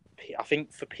 I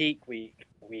think for peak week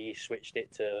we switched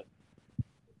it to.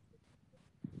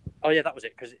 Oh yeah, that was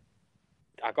it, because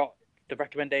I got the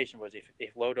recommendation was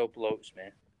if Lodo bloats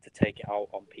me, to take it out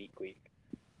on peak week.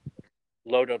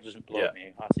 Lodo doesn't bloat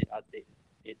me.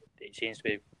 It seems to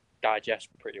be digest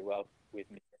pretty well with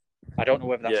me. I don't know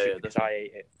whether that's because I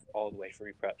ate it all the way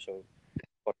through prep, so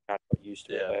I got used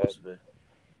to it. Possibly.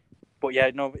 But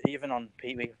yeah, no. Even on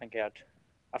peak week, I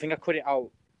think I cut it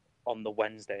out on the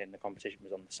Wednesday, and the competition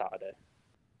was on the Saturday.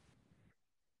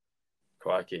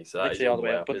 Crikey! So that is all the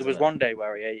way up. But there was one day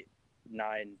where I ate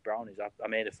 9 brownies. I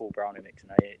made a full brownie mix,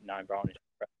 and I ate 9 brownies.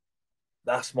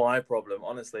 That's my problem,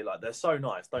 honestly. Like, they're so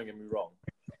nice, don't get me wrong,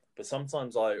 but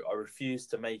sometimes I refuse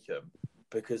to make them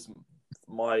because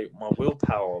my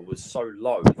willpower was so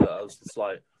low that I was just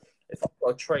like, if I've got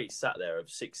a tray sat there of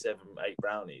 6, 7, 8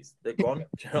 brownies, they're gone.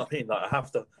 Do you know what I mean? Like, I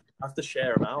have to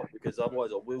share them out, because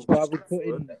otherwise I will. So I would put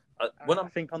in. I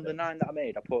think on the 9 that I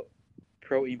made, I put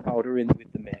protein powder in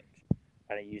with the mix,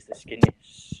 and I used the skinny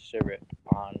syrup,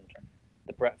 and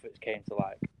the breakfast came to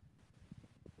like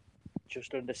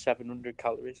just under 700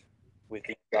 calories with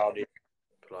the brownie.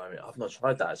 Blimey, I've not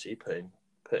tried that actually, putting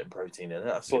protein in it.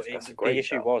 That's a great the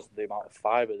issue was the amount of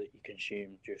fibre that you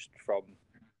consume just from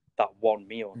that one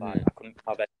meal. Like, I couldn't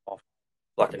have it off.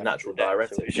 Like a natural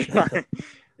diuretic.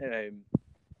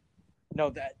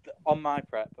 No, on my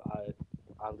prep,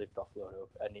 I lived off Lodo,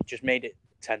 and it just made it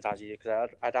 10 times easier, because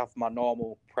I'd have my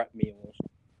normal prep meals,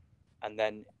 and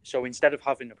then so instead of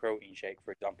having a protein shake,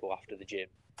 for example, after the gym,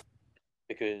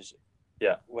 because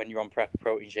when you're on prep, a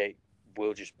protein shake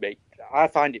will just I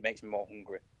find it makes me more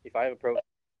hungry. If I have a protein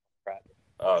prep,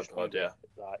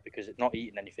 because it's not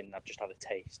eating anything, I've just had a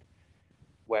taste.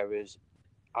 Whereas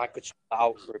I could start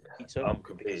out for a pizza. I'm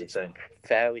completely the same.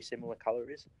 Fairly similar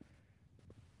calories.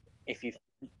 If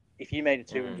you made a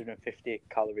 250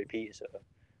 calorie pizza,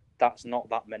 that's not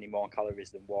that many more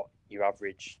calories than what your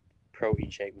average protein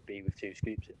shake would be with 2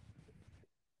 scoops in.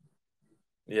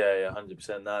 Yeah,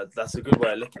 100%. That's a good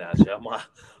way of looking at it. Actually,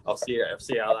 I'll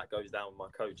see how that goes down with my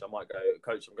coach. I might go,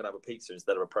 Coach, I'm going to have a pizza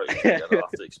instead of a protein shake. I'll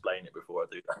have to explain it before I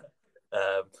do that.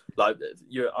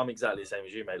 I'm exactly the same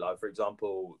as you, mate. Like, for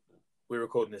example, we're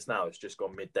recording this now. It's just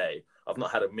gone midday. I've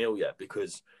not had a meal yet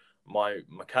because my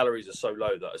calories are so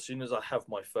low that as soon as I have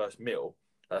my first meal,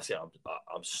 that's it.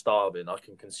 I'm starving. I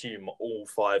can consume all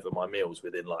 5 of my meals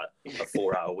within like a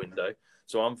 4-hour window.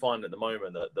 So I'm finding at the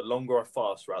moment that the longer I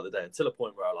fast throughout the day, until a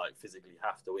point where I like physically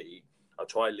have to eat, I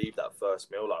try and leave that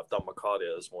first meal. Like I've done my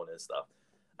cardio this morning and stuff,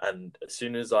 and as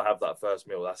soon as I have that first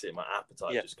meal, that's it. My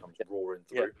appetite just comes roaring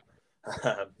through.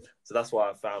 Yeah. So that's why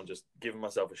I found just giving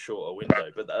myself a shorter window.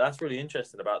 But that's really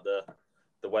interesting about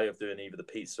the way of doing either the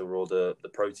pizza or the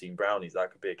protein brownies.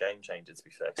 That could be a game changer, to be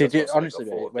fair. Did you, honestly,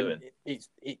 mate,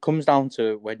 it comes down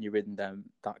to when you're in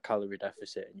that calorie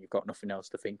deficit and you've got nothing else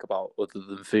to think about other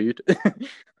than food. That's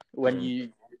when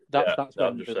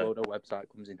the Lodo website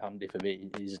comes in handy for me,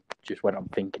 is just when I'm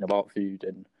thinking about food,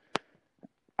 and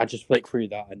I just flick through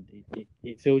that and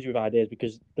it fills you with ideas,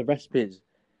 because the recipes,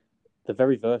 they're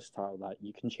very versatile. Like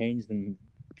you can change them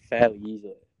fairly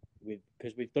easily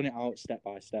because we've done it out step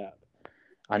by step.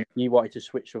 And if you wanted to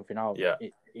switch something out,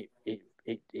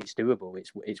 it's doable.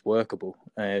 It's workable.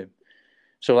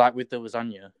 So like with the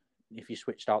lasagna, if you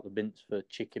switched out the mince for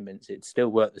chicken mince, it'd still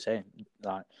work the same.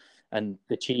 Like, and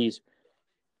the cheese.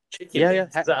 Chicken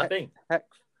mince? Is that a thing?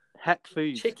 Heck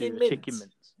Foods chicken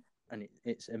mince, and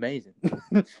it's amazing.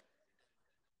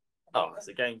 Oh, it's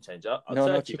a game changer.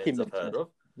 No, chicken mince I've heard of.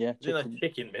 Yeah,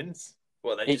 chicken mince.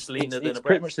 Well, they're just leaner than a breast. It's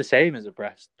pretty much the same as a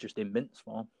breast, just in mince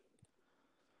form.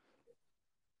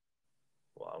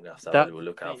 Well, I'm gonna have to have a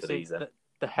look out for these. Then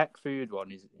the Heck Food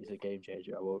one is a game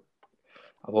changer. I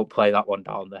won't play that one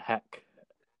down. The Heck.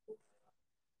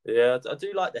 Yeah, I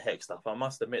do like the Heck stuff. I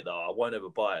must admit though, I won't ever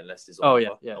buy it unless it's on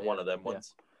one of them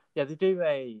ones. Yeah, they do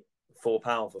a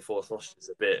 £4 for 4 sausages.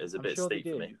 Is a bit steep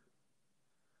for me.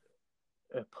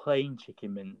 A plain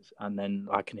chicken mince and then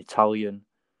like an Italian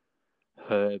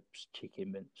herbs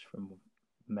chicken mince from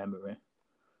memory.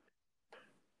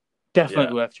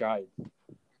 Definitely worth trying.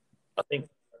 I think,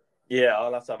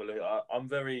 I'll have to have a look. I'm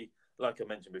very, like I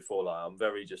mentioned before, like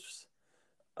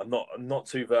I'm not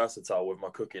too versatile with my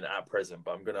cooking at present,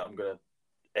 but I'm gonna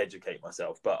educate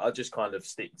myself. But I just kind of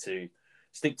stick to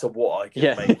what I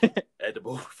can make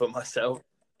edible for myself.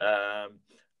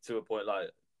 To a point, like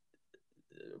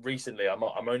recently, I'm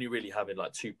only really having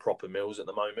like 2 proper meals at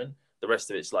the moment. The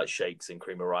rest of it's like shakes and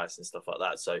cream of rice and stuff like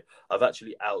that. So I've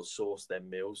actually outsourced them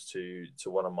meals to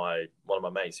one of my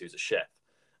mates who's a chef.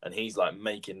 And he's like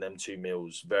making them 2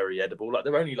 meals very edible. Like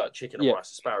they're only like chicken and rice,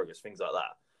 asparagus, things like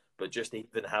that. But just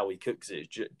even how he cooks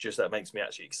it, just that makes me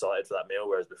actually excited for that meal.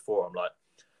 Whereas before, I'm like,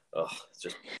 it's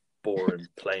just boring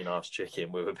plain ass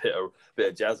chicken with a bit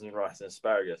of jasmine rice and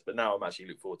asparagus. But now I'm actually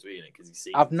looking forward to eating it because he's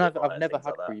seen. I've never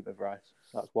had cream of rice.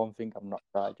 That's one thing I've not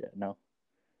tried yet. No.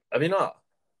 Have you not?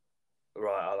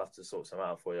 Right, I'll have to sort some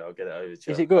out for you. I'll get it over to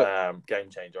you. Is it good? Game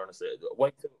changer, honestly.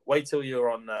 Wait till you're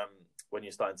on when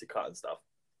you're starting to cut and stuff,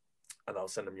 and I'll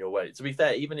send them your way. To be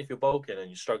fair, even if you're bulking and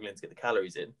you're struggling to get the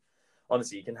calories in,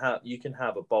 honestly, you can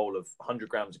have a bowl of 100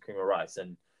 grams of cream of rice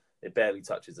and it barely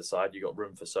touches the side. You got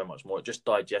room for so much more. It just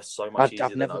digests so much easier.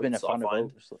 I've never been a fan of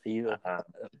oats either.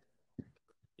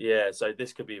 Yeah, so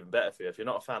this could be even better for you. If you're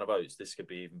not a fan of oats, this could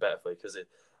be even better for you because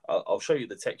I'll show you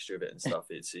the texture of it and stuff.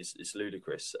 It's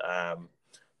ludicrous.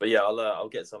 But yeah, I'll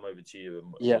get some over to you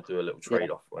and we'll do a little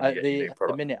trade off. When you get your new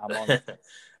product. The minute I'm on,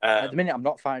 at the minute I'm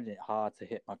not finding it hard to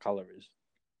hit my calories.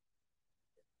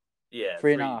 Yeah,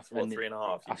 3.5.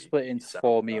 3.5. I split it into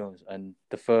 4 meals, and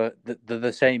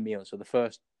the same meal. So the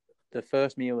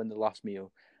first meal and the last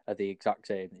meal are the exact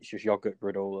same. It's just yogurt,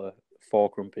 granola, 4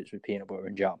 crumpets with peanut butter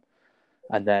and jam,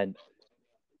 and then.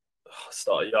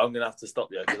 I'm gonna have to stop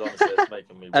you because honestly, it's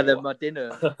making me. And then my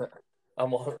dinner.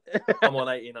 I'm on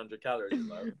 1,800 calories at the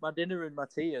moment. My dinner and my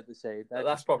tea are the same.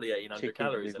 That's probably 1,800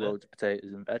 calories. With loads of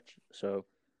potatoes and veg. So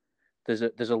there's a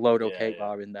Lodo cake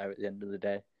bar in there at the end of the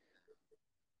day.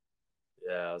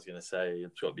 Yeah, I was gonna say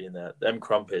you've got to be in there. Them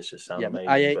crumpets just sound amazing.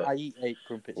 I eat 8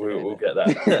 crumpets. We'll get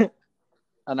that.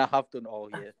 And I have done all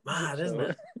year. Mad,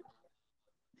 isn't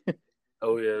it?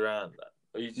 All year round.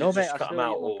 You no, mate, just cut them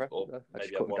out, or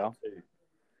maybe have 1 or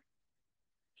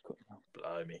 2.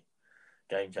 Blimey.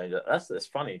 Game changer. That's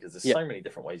funny because there's so many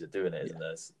different ways of doing it, isn't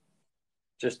there?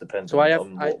 Just depends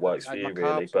on what works for you,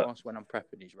 really. But when I'm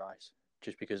prepping is rice,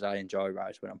 just because I enjoy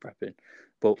rice when I'm prepping.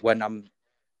 But when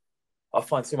I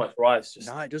find too much rice.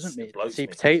 It doesn't mean. See,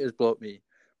 potatoes bloat me.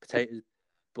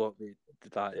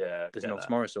 Like, there's no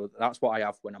tomorrow, so that's what I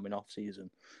have when I'm in off season,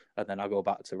 and then I go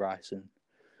back to rice and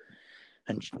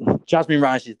jasmine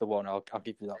rice is the one. I'll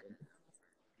give you that one.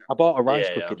 I bought a rice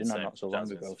cooker, didn't I, not so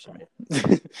long ago? So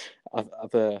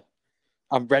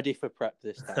I'm ready for prep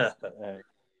this time.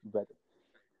 Ready.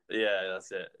 Yeah,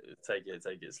 that's it. Take it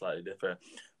slightly different.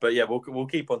 But yeah, we'll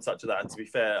keep on touch of that. And to be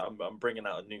fair, I'm bringing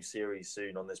out a new series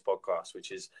soon on this podcast,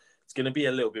 which is it's going to be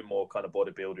a little bit more kind of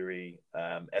bodybuildery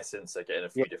essence. So getting a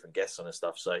few different guests on and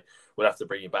stuff. So we'll have to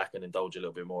bring you back and indulge a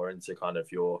little bit more into kind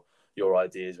of your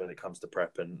ideas when it comes to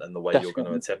prep and the way you're going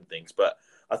to attempt things. But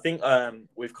I think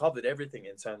we've covered everything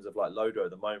in terms of like Lodo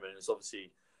at the moment. It's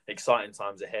obviously exciting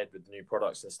times ahead with new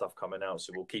products and stuff coming out.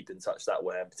 So we'll keep in touch that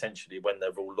way, and potentially when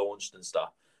they're all launched and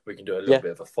stuff, we can do a little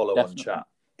bit of a follow-on chat,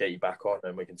 get you back on,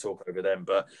 and we can talk over them.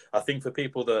 But I think for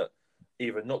people that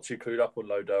either not too clued up on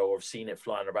Lodo or have seen it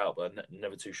flying about but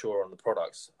never too sure on the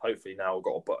products, hopefully now we've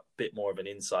got a bit more of an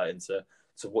insight into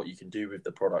what you can do with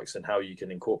the products and how you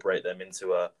can incorporate them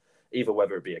into either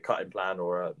whether it be a cutting plan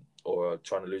or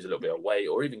trying to lose a little bit of weight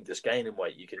or even just gaining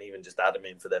weight. You can even just add them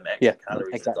in for them extra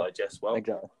calories to digest well.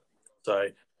 Exactly. So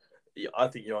I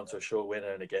think you're onto a sure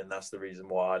winner. And again, that's the reason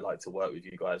why I like to work with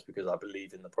you guys, because I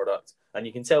believe in the product. And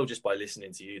you can tell just by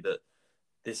listening to you that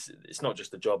it's not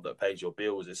just a job that pays your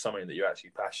bills. It's something that you're actually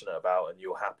passionate about and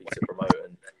you're happy to promote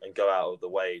and go out of the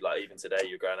way. Like even today,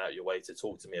 you're going out of your way to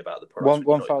talk to me about the product.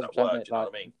 1,000%. You know what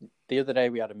I mean? The other day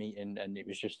we had a meeting and it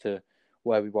was just to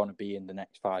where we want to be in the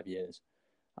next 5 years.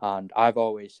 And I've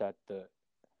always said that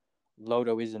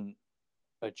Lodo isn't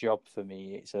a job for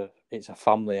me. It's a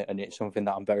family, and it's something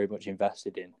that I'm very much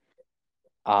invested in.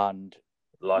 And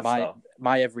lifestyle.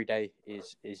 My everyday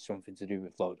is something to do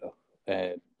with Lodo,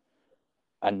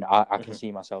 and I can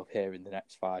see myself here in the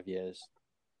next 5 years.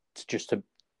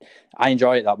 I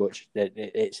enjoy it that much.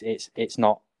 It's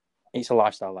not. It's a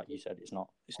lifestyle, like you said. It's not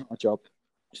a job.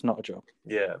 It's not a job.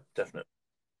 Yeah, definitely.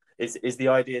 Is the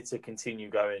idea to continue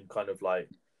going kind of like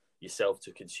yourself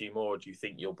to consumer, or do you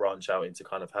think you'll branch out into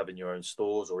kind of having your own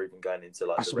stores or even going into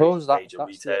like major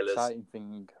retailers? The exciting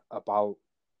thing about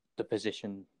the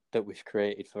position that we've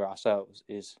created for ourselves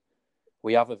is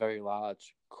we have a very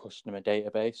large customer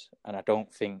database, and I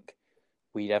don't think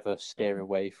we'd ever steer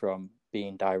away from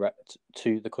being direct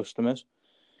to the customers.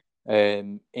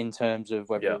 In terms of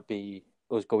whether it be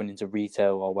us going into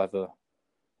retail or whether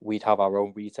we'd have our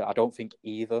own retail, I don't think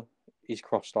either is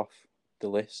crossed off the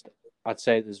list. I'd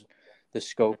say there's the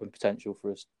scope and potential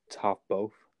for us to have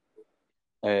both.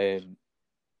 It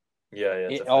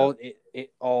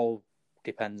all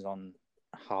depends on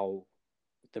how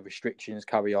the restrictions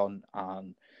carry on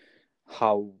and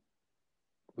how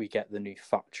we get the new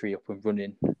factory up and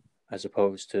running, as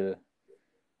opposed to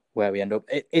where we end up.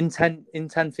 In 10,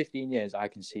 15 years, I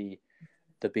can see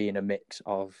there being a mix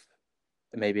of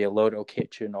maybe a Lodo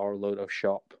kitchen or a Lodo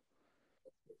shop.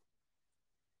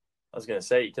 I was going to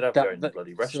say, you could have your own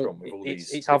bloody restaurant with all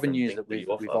these. It's avenues that we've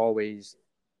always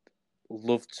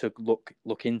loved to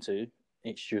look into.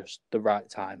 It's just the right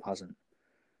time hasn't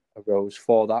arose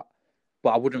for that.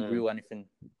 But I wouldn't rule anything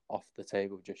off the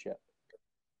table just yet.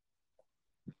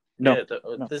 No,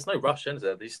 there's no rush, is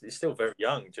there? They're still very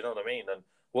young. Do you know what I mean? And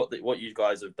what you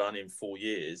guys have done in 4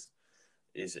 years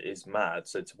is mad.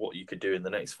 So to what you could do in the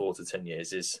next 4 to 10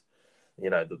 years is, you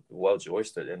know, the world's your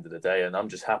oyster at the end of the day. And I'm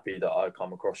just happy that I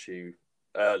come across you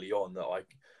early on, that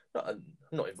I'm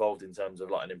not involved in terms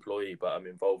of like an employee, but I'm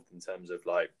involved in terms of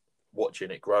like watching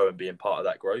it grow and being part of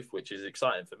that growth, which is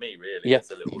exciting for me, really. Yeah.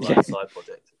 It's a little like, side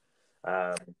project.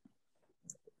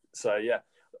 So yeah,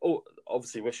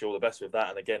 obviously wish you all the best with that.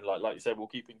 And again, like you said, we'll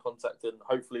keep in contact, and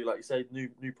hopefully, like you say,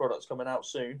 new products coming out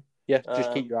soon. Yeah,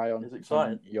 just keep your eye on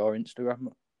your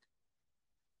Instagram.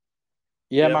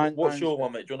 Yeah, what's your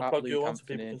one, mate? Do you want to plug your one so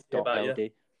people can see about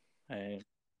you?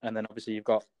 And then obviously you've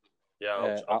got...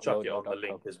 Yeah, I'll chuck it on the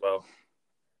link as well.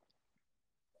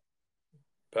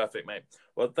 Perfect, mate.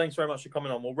 Well, thanks very much for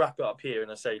coming on. We'll wrap it up here, and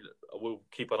I say we'll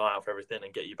keep an eye out for everything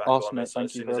and get you back on as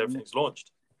soon as everything's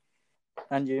launched.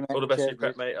 And you, mate. All the best to you,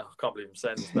 prep, mate. I can't believe I'm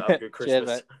saying this, but have a good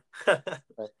Christmas. Cheers,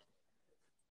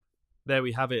 There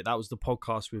we have it. That was the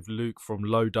podcast with Luke from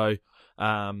Lodo.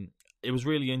 It was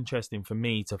really interesting for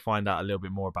me to find out a little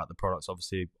bit more about the products.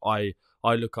 Obviously, I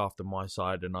look after my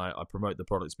side and I promote the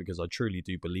products because I truly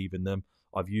do believe in them.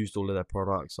 I've used all of their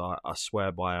products. I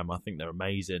swear by them. I think they're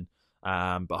amazing.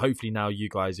 But hopefully now you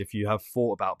guys, if you have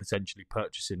thought about potentially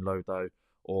purchasing Lodo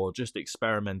or just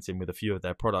experimenting with a few of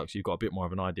their products, you've got a bit more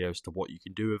of an idea as to what you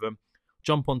can do with them.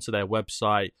 Jump onto their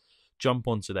website, jump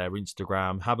onto their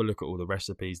Instagram, have a look at all the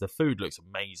recipes. The food looks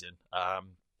amazing.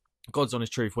 God's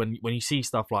honest truth, when you see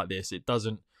stuff like this, it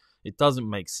doesn't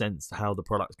make sense how the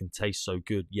products can taste so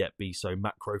good yet be so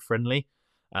macro friendly,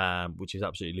 which is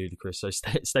absolutely ludicrous. So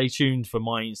stay tuned for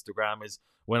my Instagram. As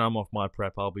when I'm off my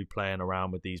prep, I'll be playing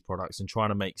around with these products and trying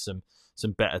to make some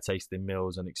better tasting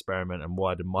meals and experiment and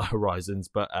widen my horizons.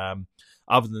 But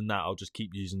other than that, I'll just keep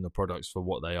using the products for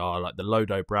what they are, like the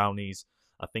Lodo brownies.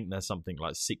 I think there's something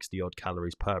like 60 odd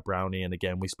calories per brownie. And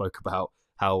again, we spoke about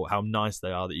how nice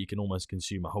they are, that you can almost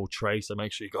consume a whole tray. So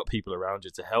make sure you've got people around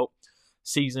you to help.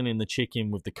 Seasoning the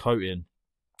chicken with the coating.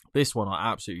 This one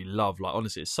I absolutely love. Like,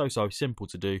 honestly, it's so simple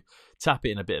to do. Tap it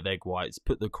in a bit of egg whites,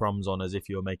 put the crumbs on as if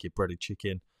you were making breaded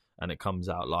chicken, and it comes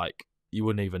out like you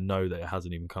wouldn't even know that it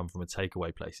hasn't even come from a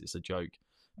takeaway place. It's a joke.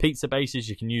 Pizza bases,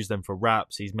 you can use them for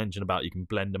wraps. He's mentioned about you can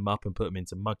blend them up and put them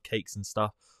into mug cakes and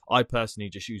stuff. I personally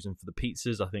just use them for the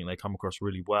pizzas. I think they come across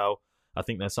really well. I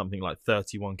think there's something like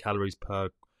 31 calories per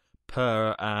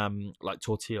like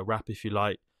tortilla wrap, if you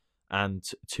like, and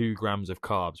 2 grams of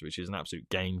carbs, which is an absolute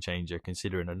game changer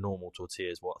considering a normal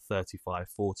tortilla is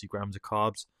 35-40 grams of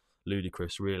carbs.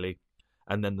 Ludicrous, really.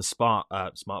 And then the Smart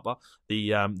Bar,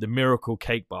 the Miracle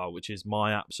Cake Bar, which is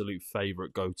my absolute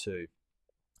favorite go-to.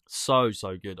 So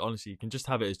good. Honestly, you can just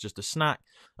have it as just a snack,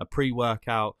 a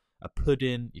pre-workout, a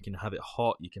pudding. You can have it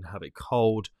hot, you can have it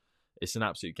cold. It's an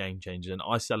absolute game changer. And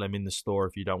I sell them in the store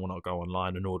if you don't want to go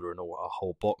online and order a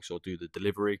whole box or do the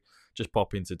delivery. Just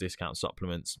pop into Discount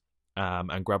Supplements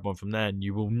and grab one from there, and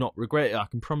you will not regret it. I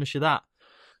can promise you that.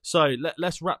 So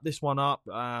let's wrap this one up.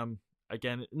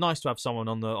 Again, nice to have someone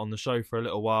on the show for a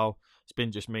little while. It's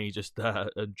been just me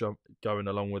going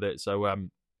along with it. So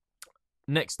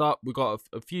next up, we've got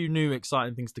a few new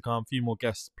exciting things to come, a few more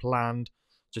guests planned,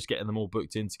 just getting them all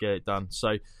booked in to get it done.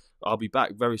 So I'll be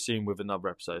back very soon with another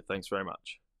episode. Thanks very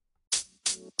much.